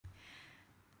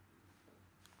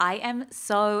I am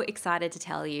so excited to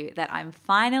tell you that I'm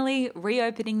finally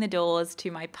reopening the doors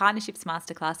to my Partnerships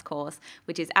Masterclass course,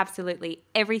 which is absolutely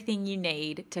everything you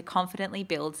need to confidently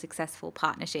build successful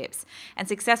partnerships. And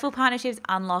successful partnerships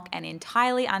unlock an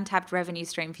entirely untapped revenue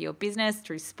stream for your business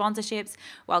through sponsorships,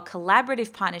 while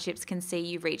collaborative partnerships can see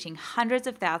you reaching hundreds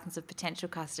of thousands of potential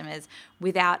customers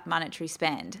without monetary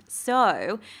spend.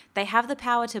 So they have the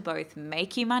power to both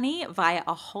make you money via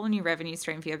a whole new revenue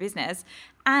stream for your business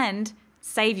and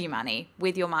save you money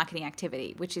with your marketing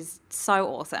activity, which is so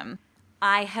awesome.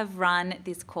 I have run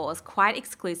this course quite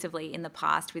exclusively in the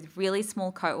past with really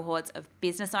small cohorts of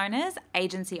business owners,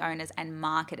 agency owners, and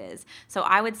marketers. So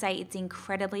I would say it's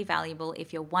incredibly valuable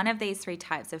if you're one of these three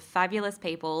types of fabulous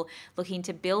people looking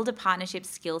to build a partnership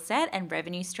skill set and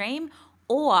revenue stream,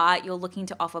 or you're looking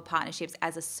to offer partnerships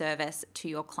as a service to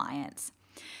your clients.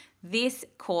 This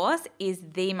course is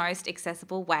the most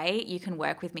accessible way you can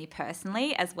work with me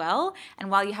personally as well.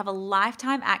 And while you have a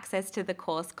lifetime access to the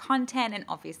course content and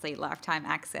obviously lifetime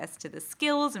access to the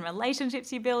skills and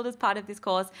relationships you build as part of this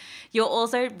course, you're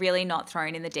also really not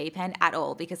thrown in the deep end at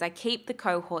all, because I keep the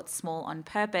cohort small on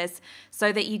purpose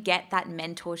so that you get that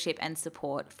mentorship and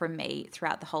support from me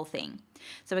throughout the whole thing.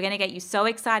 So we're going to get you so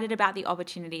excited about the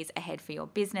opportunities ahead for your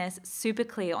business, super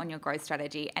clear on your growth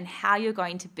strategy, and how you're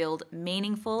going to build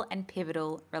meaningful and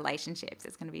pivotal relationships.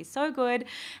 It's going to be so good.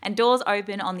 And doors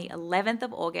open on the 11th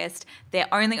of August.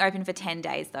 They're only open for 10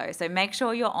 days though. So make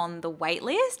sure you're on the wait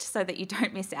list so that you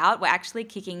don't miss out. We're actually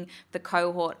kicking the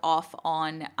cohort off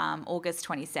on August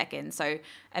 22nd. So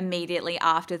immediately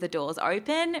after the doors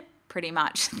open, pretty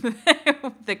much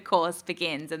the course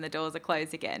begins and the doors are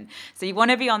closed again. So you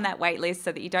want to be on that wait list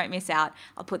so that you don't miss out.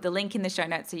 I'll put the link in the show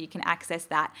notes so you can access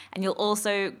that. And you'll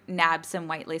also nab some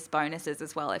waitlist bonuses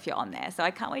as well if you're on there. So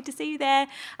I can't wait to see you there.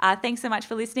 Thanks so much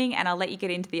for listening, and I'll let you get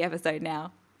into the episode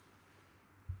now.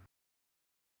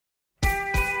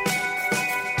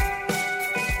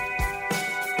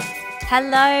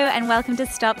 Hello and welcome to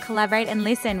Stop, Collaborate and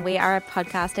Listen. We are a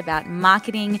podcast about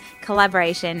marketing,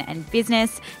 collaboration and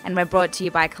business, and we're brought to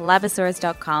you by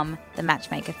Collabosaurus.com, the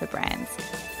matchmaker for brands.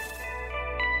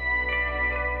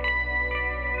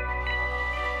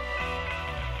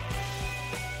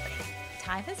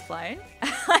 Time has flown.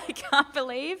 I can't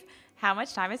believe how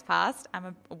much time has passed.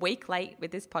 I'm a week late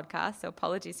with this podcast, so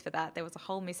apologies for that. There was a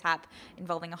whole mishap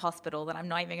involving a hospital that I'm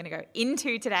not even going to go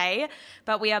into today.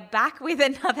 But we are back with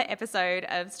another episode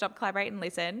of Stop, Collaborate and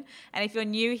Listen. And if you're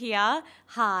new here,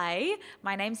 hi,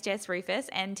 my name's Jess Rufus,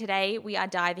 and today we are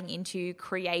diving into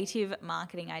creative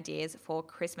marketing ideas for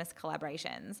Christmas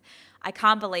collaborations. I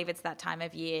can't believe it's that time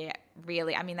of year,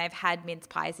 really. I mean, they've had mince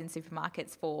pies in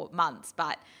supermarkets for months,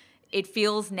 but it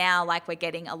feels now like we're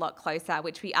getting a lot closer,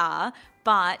 which we are,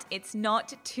 but it's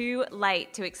not too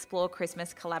late to explore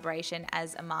Christmas collaboration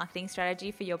as a marketing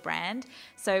strategy for your brand.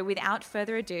 So without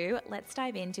further ado, let's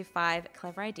dive into 5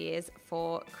 clever ideas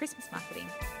for Christmas marketing.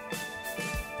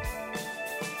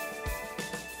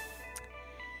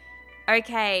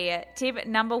 Okay, tip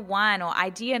number 1 or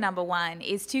idea number 1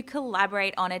 is to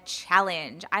collaborate on a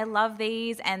challenge. I love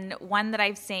these, and one that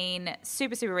I've seen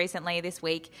super recently this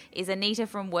week is Anita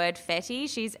from Wordfetti.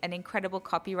 She's an incredible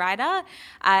copywriter,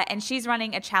 and she's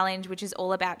running a challenge which is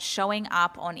all about showing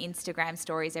up on Instagram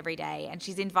stories every day. And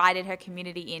she's invited her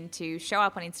community in to show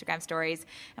up on Instagram stories,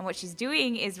 and what she's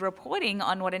doing is reporting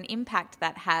on what an impact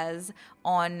that has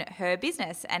on her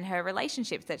business and her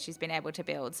relationships that she's been able to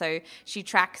build. So she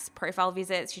tracks profile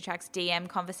visits, she tracks DM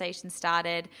conversations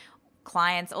started,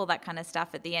 clients, all that kind of stuff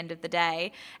at the end of the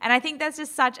day. And I think that's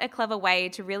just such a clever way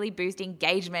to really boost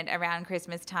engagement around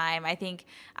Christmas time. I think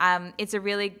it's a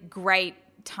really great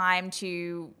time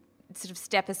to sort of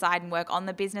step aside and work on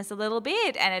the business a little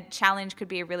bit, and a challenge could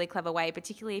be a really clever way,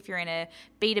 particularly if you're in a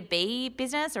B2B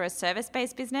business or a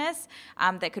service-based business,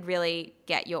 that could really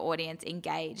get your audience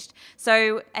engaged.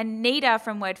 So Anita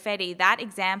from Wordfetti, that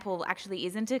example actually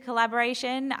isn't a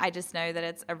collaboration. I just know that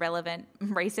it's a relevant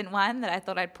recent one that I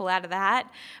thought I'd pull out of the hat.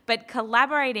 But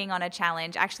collaborating on a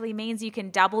challenge actually means you can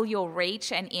double your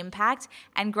reach and impact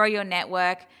and grow your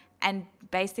network and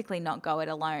basically not go it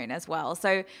alone as well.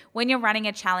 So when you're running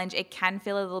a challenge, it can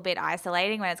feel a little bit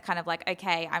isolating when it's kind of like,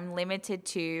 okay, I'm limited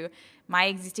to my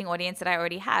existing audience that I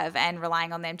already have and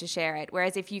relying on them to share it.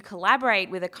 Whereas if you collaborate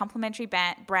with a complementary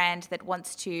brand that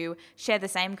wants to share the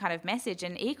same kind of message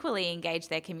and equally engage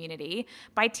their community,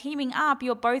 by teaming up,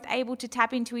 you're both able to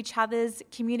tap into each other's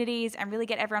communities and really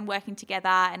get everyone working together,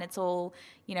 and it's all,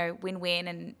 you know, win-win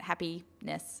and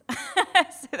happiness.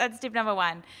 So that's tip number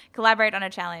 1, collaborate on a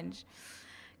challenge.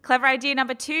 Clever idea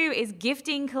number 2 is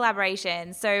gifting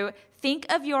collaboration. So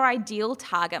think of your ideal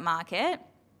target market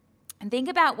And think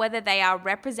about whether they are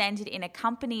represented in a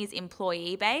company's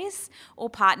employee base or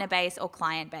partner base or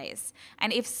client base.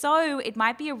 And if so, it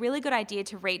might be a really good idea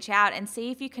to reach out and see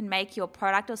if you can make your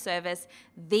product or service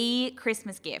the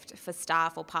Christmas gift for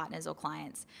staff or partners or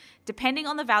clients. Depending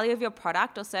on the value of your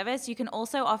product or service, you can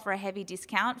also offer a heavy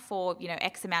discount for,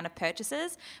 X amount of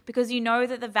purchases, because you know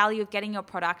that the value of getting your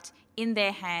product in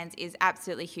their hands is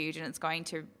absolutely huge, and it's going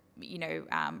to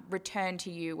return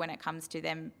to you when it comes to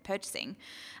them purchasing.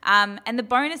 And the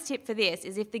bonus tip for this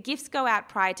is, if the gifts go out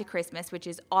prior to Christmas, which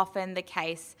is often the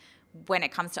case when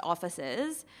it comes to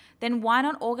offices, then why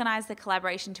not organize the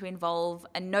collaboration to involve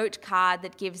a note card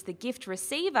that gives the gift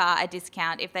receiver a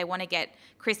discount if they want to get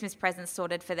Christmas presents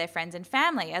sorted for their friends and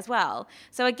family as well.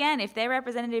 So again, if they're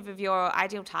representative of your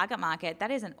ideal target market, that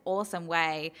is an awesome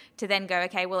way to then go,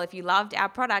 okay, well, if you loved our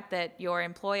product that your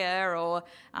employer or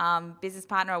business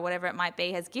partner or whatever it might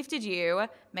be has gifted you,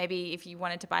 maybe if you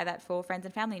wanted to buy that for friends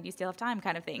and family and you still have time,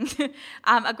 kind of thing.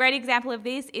 A great example of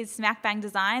this is Smack Bang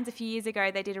Designs. A few years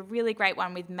ago, they did a really great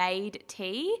one with Made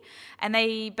Tea. And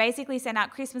they basically sent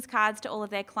out Christmas cards to all of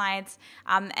their clients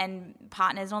and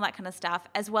partners and all that kind of stuff,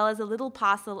 as well as a little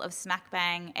parcel of Smack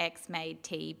Bang X Made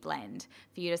Tea blend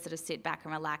for you to sort of sit back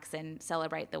and relax and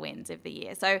celebrate the wins of the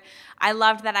year. So I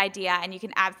loved that idea, and you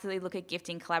can absolutely look at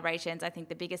gifting collaborations. I think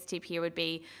the biggest tip here would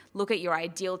be look at your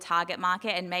ideal target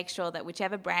market and make sure that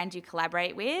whichever brand you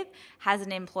collaborate with has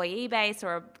an employee base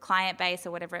or a client base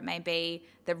or whatever it may be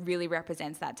that really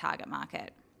represents that target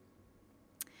market.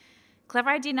 Clever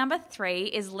idea number 3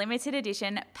 is limited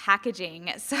edition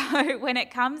packaging. So when it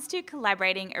comes to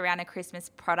collaborating around a Christmas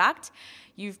product,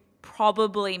 you've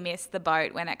probably missed the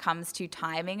boat when it comes to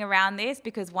timing around this,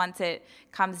 because once it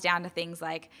comes down to things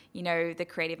like, the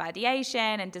creative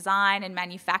ideation and design and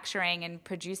manufacturing and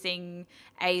producing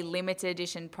a limited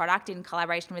edition product in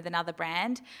collaboration with another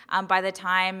brand, by the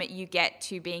time you get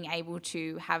to being able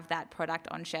to have that product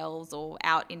on shelves or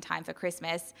out in time for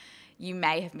Christmas, you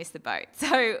may have missed the boat.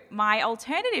 So my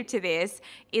alternative to this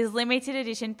is limited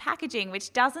edition packaging,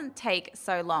 which doesn't take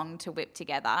so long to whip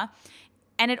together.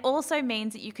 And it also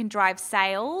means that you can drive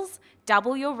sales,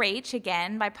 double your reach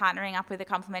again by partnering up with a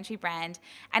complementary brand.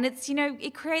 And it's,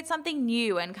 it creates something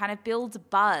new and kind of builds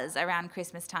buzz around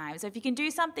Christmas time. So if you can do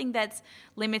something that's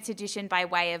limited edition by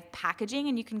way of packaging,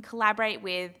 and you can collaborate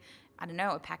with,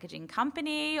 a packaging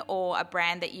company or a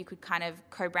brand that you could kind of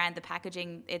co-brand the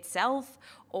packaging itself,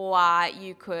 or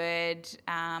you could,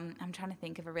 I'm trying to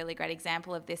think of a really great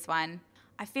example of this one.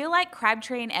 I feel like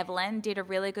Crabtree and Evelyn did a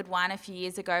really good one a few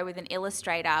years ago with an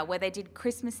illustrator where they did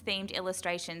Christmas-themed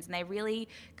illustrations, and they really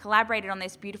collaborated on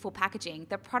this beautiful packaging.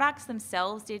 The products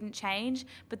themselves didn't change,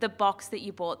 but the box that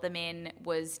you bought them in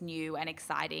was new and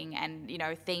exciting and,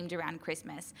 themed around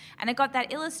Christmas. And it got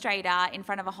that illustrator in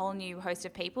front of a whole new host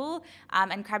of people,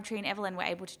 and Crabtree and Evelyn were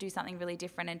able to do something really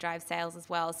different and drive sales as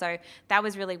well. So that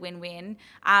was really win-win.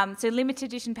 So limited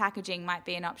edition packaging might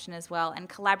be an option as well, and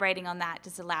collaborating on that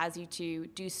just allows you to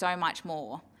do so much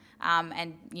more,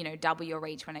 and double your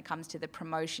reach when it comes to the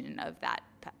promotion of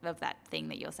that thing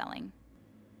that you're selling.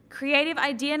 Creative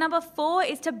idea number 4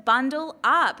 is to bundle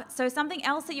up. So something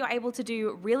else that you're able to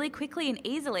do really quickly and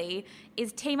easily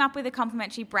is team up with a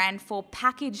complementary brand for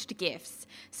packaged gifts.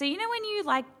 So when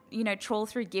you trawl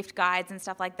through gift guides and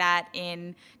stuff like that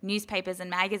in newspapers and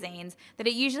magazines, that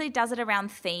it usually does it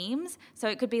around themes. So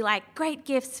it could be like great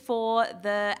gifts for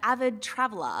the avid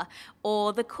traveler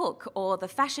or the cook or the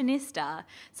fashionista.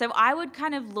 So I would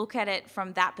kind of look at it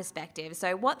from that perspective.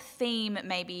 So what theme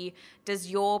maybe does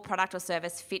your product or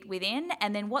service fit within?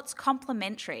 And then what's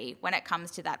complementary when it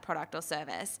comes to that product or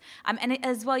service? And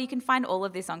as well, you can find all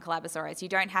of this on Collabosaurus. You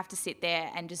don't have to sit there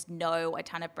and just know a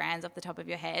ton of brands off the top of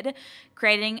your head.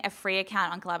 Creating a free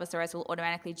account on Collabosaurus will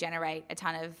automatically generate a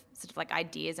ton of sort of like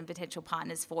ideas and potential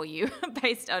partners for you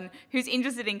based on who's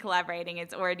interested in collaborating.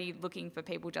 It's already looking for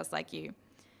people just like you.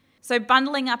 So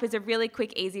bundling up is a really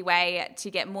quick, easy way to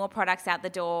get more products out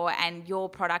the door and your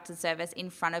product and service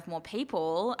in front of more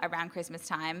people around Christmas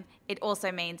time. It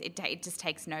also means it just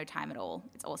takes no time at all.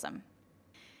 It's awesome.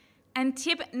 And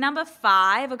tip number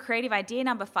 5, or creative idea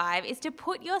number 5, is to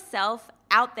put yourself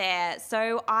out there.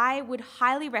 So I would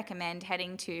highly recommend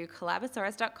heading to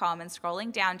collabosaurus.com and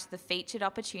scrolling down to the featured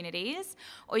opportunities,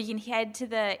 or you can head to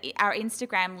our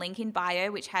Instagram link in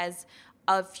bio, which has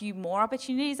a few more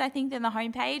opportunities, I think, than the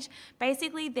homepage.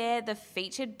 Basically, they're the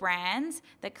featured brands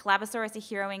that Collabosaurus are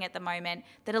heroing at the moment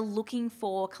that are looking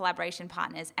for collaboration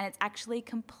partners, and it's actually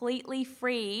completely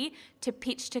free to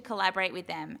pitch to collaborate with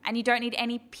them. And you don't need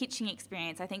any pitching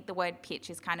experience. I think the word pitch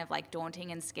is kind of like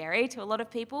daunting and scary to a lot of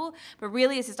people, but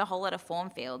really it's just a whole lot of form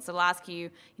fields. So it'll ask you,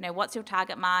 what's your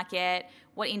target market?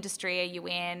 What industry are you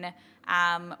in?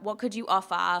 What could you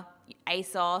offer?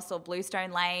 ASOS or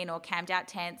Bluestone Lane or Camped Out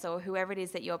Tents or whoever it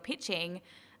is that you're pitching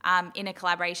in a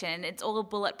collaboration. It's all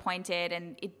bullet pointed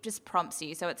and it just prompts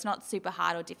you. So it's not super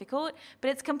hard or difficult, but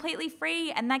it's completely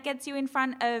free, and that gets you in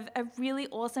front of a really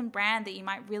awesome brand that you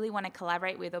might really want to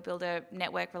collaborate with or build a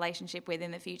network relationship with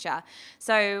in the future.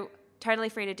 So totally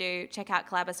free to do. Check out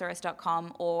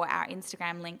collabosaurus.com or our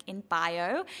Instagram link in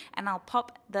bio, and I'll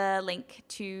pop the link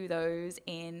to those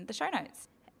in the show notes.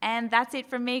 And that's it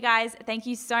from me, guys. Thank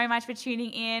you so much for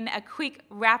tuning in. A quick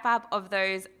wrap up of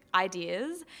those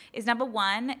ideas is number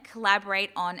 1, collaborate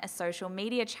on a social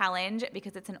media challenge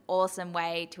because it's an awesome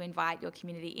way to invite your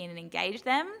community in and engage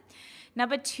them.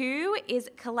 Number 2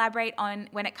 is collaborate on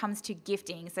when it comes to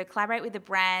gifting. So collaborate with a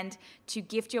brand to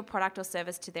gift your product or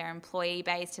service to their employee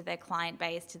base, to their client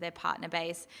base, to their partner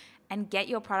base, and get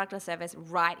your product or service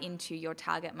right into your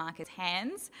target market's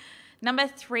hands. Number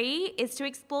 3 is to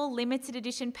explore limited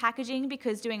edition packaging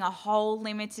because doing a whole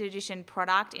limited edition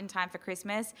product in time for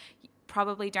Christmas, you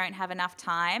probably don't have enough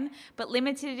time. But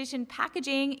limited edition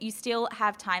packaging, you still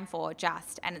have time for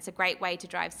and it's a great way to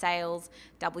drive sales,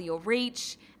 double your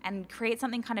reach, and create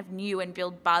something kind of new and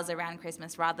build buzz around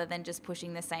Christmas rather than just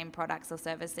pushing the same products or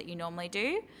service that you normally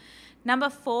do.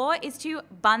 Number 4 is to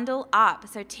bundle up.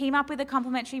 So team up with a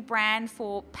complimentary brand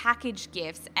for packaged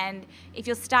gifts. And if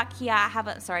you're stuck here,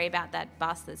 sorry about that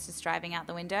bus that's just driving out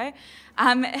the window.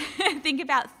 Think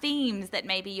about themes that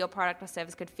maybe your product or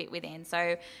service could fit within.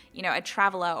 So, a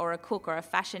traveler or a cook or a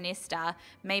fashionista,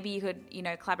 maybe you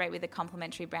could, collaborate with a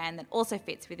complimentary brand that also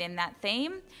fits within that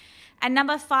theme. And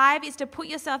number 5 is to put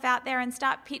yourself out there and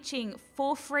start pitching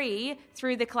for free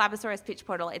through the Collabosaurus Pitch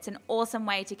Portal. It's an awesome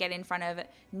way to get in front of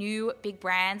new big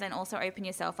brands and also open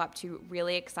yourself up to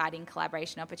really exciting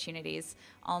collaboration opportunities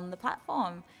on the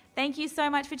platform. Thank you so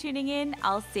much for tuning in.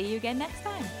 I'll see you again next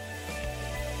time.